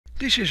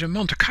This is a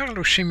Monte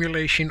Carlo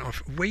simulation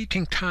of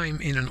waiting time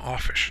in an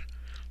office,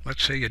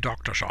 let's say a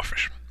doctor's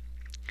office.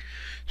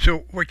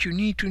 So what you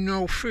need to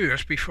know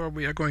first before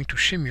we are going to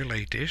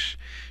simulate this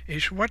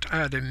is what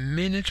are the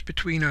minutes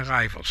between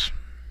arrivals.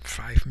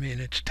 5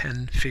 minutes,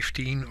 10,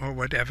 15 or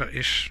whatever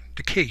is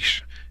the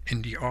case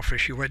in the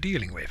office you are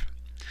dealing with.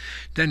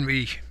 Then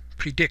we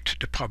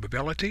predict the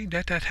probability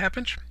that that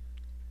happens.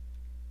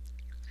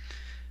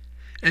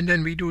 And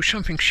then we do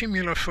something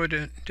similar for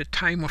the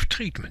time of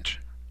treatment.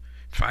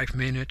 5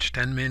 minutes,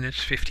 10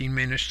 minutes, 15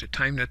 minutes, the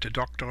time that the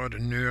doctor or the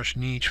nurse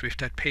needs with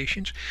that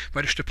patient.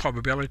 What is the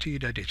probability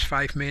that it's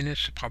 5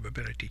 minutes, the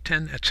probability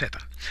 10,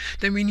 etc.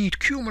 Then we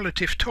need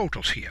cumulative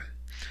totals here.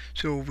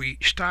 So we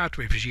start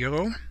with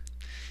 0.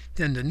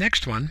 Then the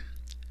next one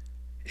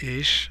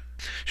is,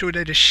 so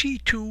that is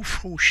C2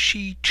 through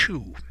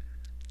C2.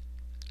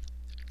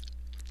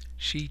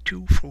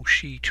 C2 through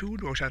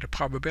C2, those are the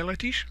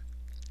probabilities.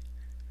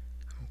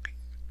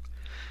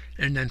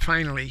 And then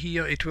finally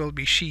here it will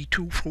be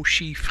C2 through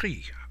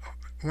C3.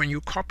 When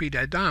you copy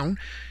that down,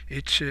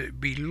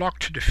 we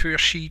locked the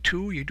first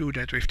C2. You do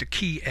that with the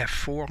key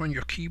F4 on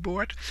your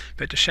keyboard,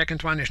 but the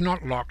second one is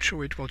not locked,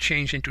 so it will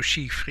change into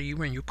C3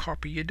 when you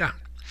copy it down.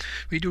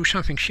 We do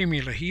something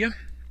similar here.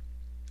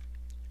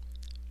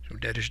 So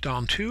that is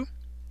done too.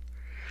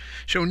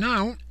 So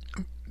now,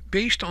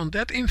 based on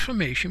that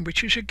information,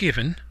 which is a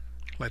given,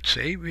 let's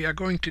say we are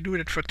going to do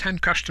it for 10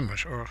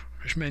 customers or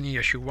as many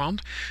as you want.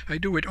 I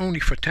do it only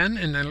for 10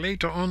 and then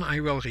later on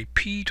I will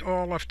repeat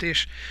all of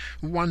this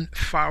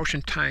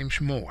 1000 times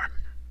more.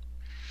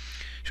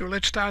 So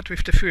let's start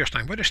with the first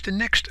time. What is the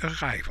next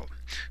arrival?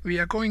 We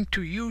are going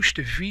to use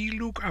the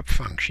VLOOKUP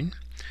function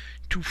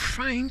to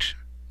find,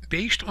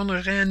 based on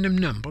a random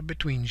number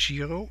between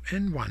 0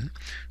 and 1,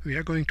 we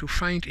are going to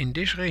find in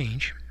this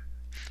range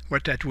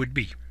what that would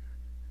be.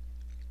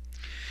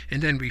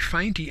 And then we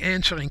find the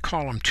answer in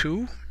column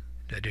 2,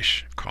 that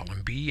is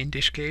column B in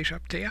this case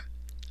up there.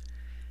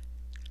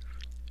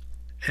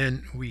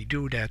 And we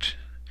do that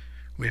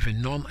with a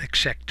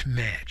non-exact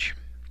match.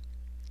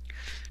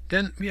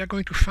 Then we are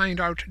going to find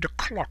out the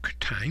clock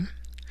time.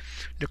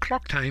 The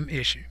clock time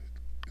is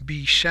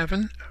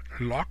B7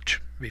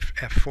 locked with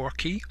F4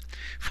 key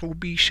through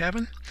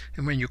B7,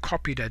 and when you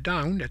copy that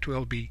down that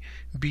will be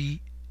B7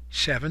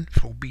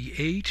 through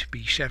B8,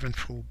 B7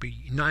 through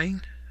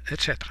B9,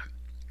 etc.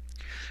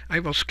 I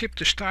will skip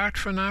the start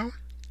for now.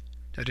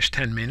 That is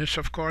 10 minutes,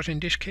 of course,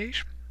 in this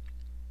case.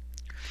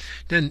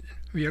 Then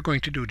we are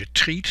going to do the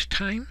treat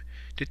time.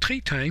 The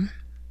treat time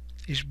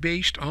is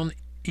based on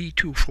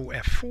E2 through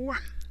F4.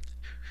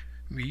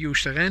 We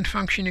use the rand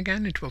function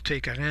again. It will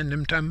take a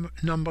random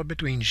number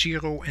between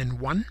 0 and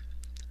 1.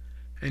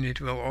 And it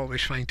will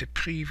always find the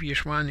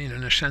previous one in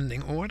an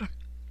ascending order.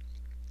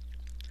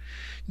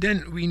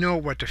 Then we know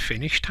what the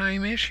finish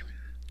time is.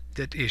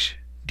 That is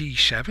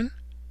D7,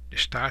 the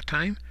start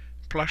time,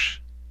 plus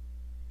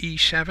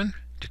E7,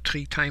 the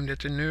treat time that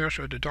the nurse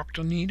or the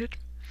doctor needed.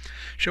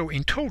 So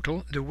in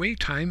total the wait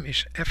time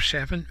is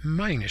F7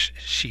 minus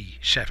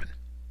C7.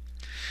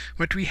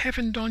 What we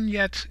haven't done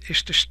yet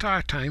is the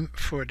start time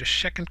for the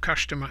second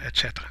customer,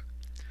 etc.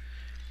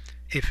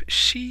 If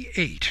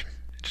C8,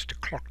 that's the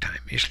clock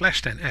time, is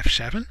less than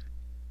F7,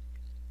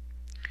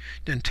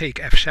 then take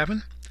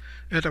F7,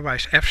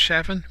 otherwise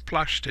F7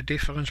 plus the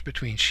difference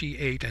between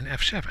C8 and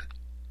F7.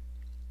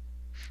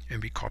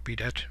 And we copy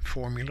that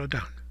formula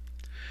down.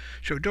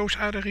 So those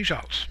are the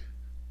results.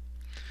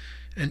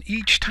 And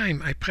each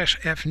time I press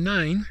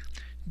F9,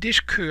 this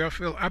curve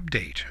will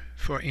update.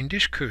 For in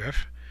this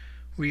curve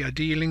we are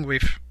dealing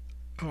with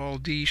all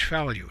these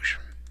values.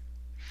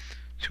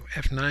 So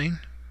F9,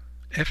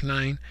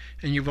 F9,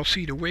 and you will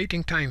see the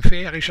waiting time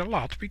varies a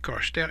lot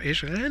because there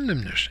is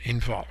randomness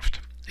involved.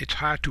 It's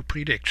hard to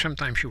predict.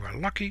 Sometimes you are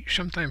lucky,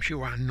 sometimes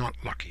you are not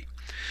lucky.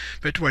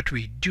 But what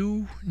we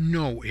do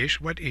know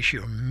is what is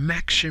your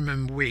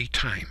maximum wait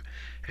time,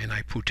 and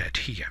I put that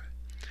here.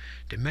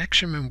 The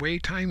maximum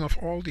wait time of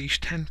all these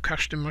 10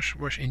 customers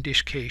was in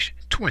this case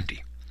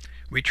 20,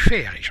 which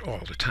varies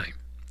all the time.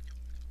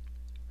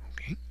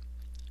 Okay.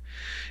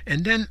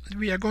 And then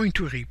we are going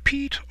to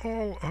repeat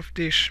all of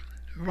this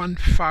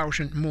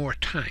 1000 more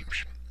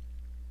times.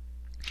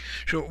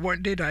 So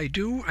what did I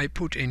do? I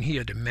put in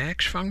here the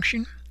max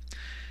function.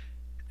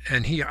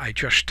 And here I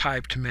just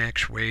typed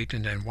max wait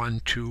and then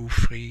 1, 2,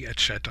 3,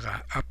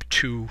 etc. up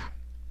to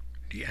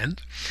the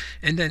end.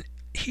 And then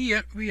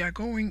here we are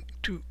going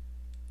to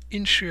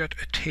insert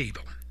a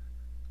table.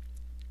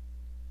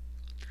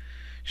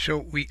 So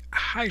we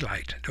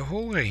highlight the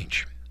whole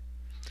range.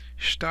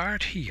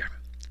 Start here.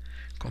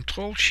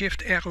 Control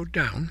Shift arrow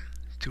down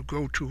to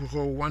go to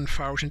row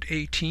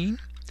 1018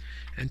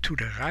 and to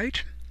the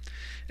right.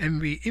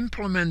 And we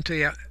implement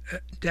a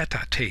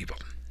data table.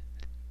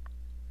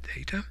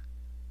 Data.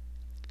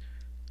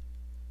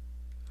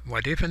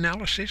 What if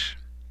analysis,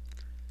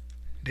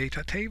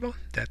 data table,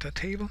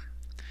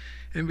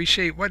 and we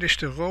say what is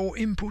the row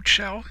input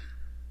cell,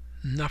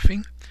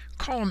 nothing,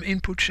 column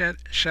input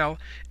cell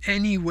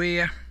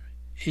anywhere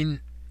in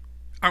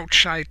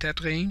outside that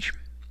range,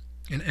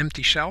 an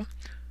empty cell,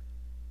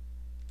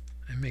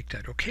 and make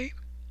that OK.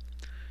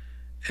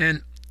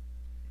 And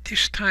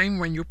this time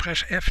when you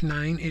press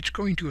F9, it's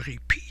going to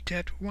repeat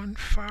that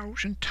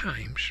 1000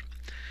 times.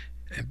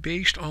 And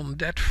based on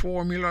that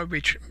formula,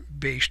 which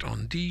based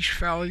on these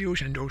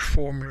values, and those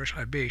formulas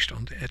are based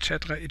on the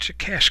etc., it's a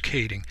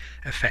cascading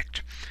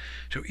effect.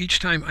 So each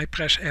time I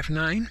press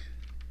F9,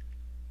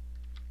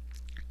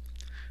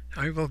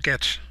 I will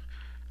get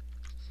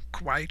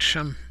quite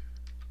some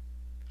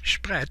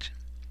spread,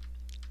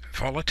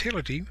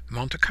 volatility,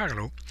 Monte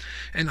Carlo,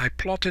 and I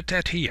plotted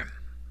that here.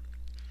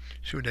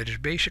 So that is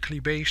basically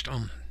based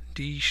on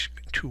these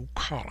two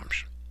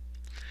columns.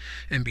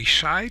 And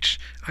besides,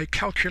 I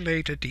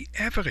calculated the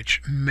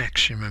average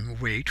maximum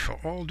weight for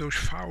all those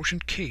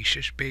 1000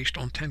 cases based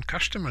on 10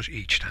 customers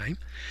each time.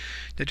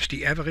 That is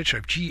the average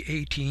of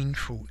G18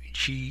 for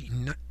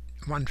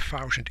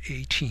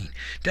G1018.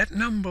 That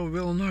number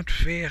will not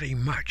vary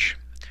much.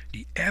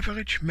 The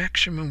average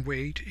maximum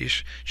weight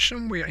is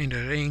somewhere in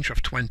the range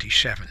of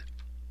 27.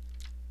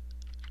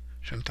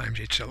 Sometimes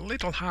it's a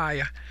little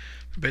higher,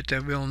 but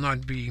there will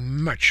not be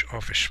much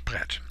of a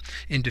spread.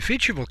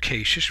 Individual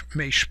cases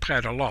may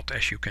spread a lot,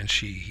 as you can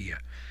see here.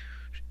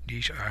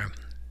 These are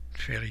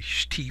very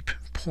steep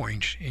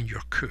points in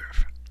your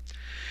curve.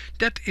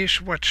 That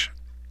is what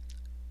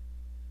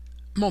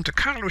Monte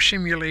Carlo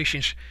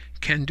simulations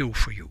can do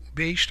for you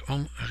based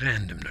on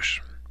randomness.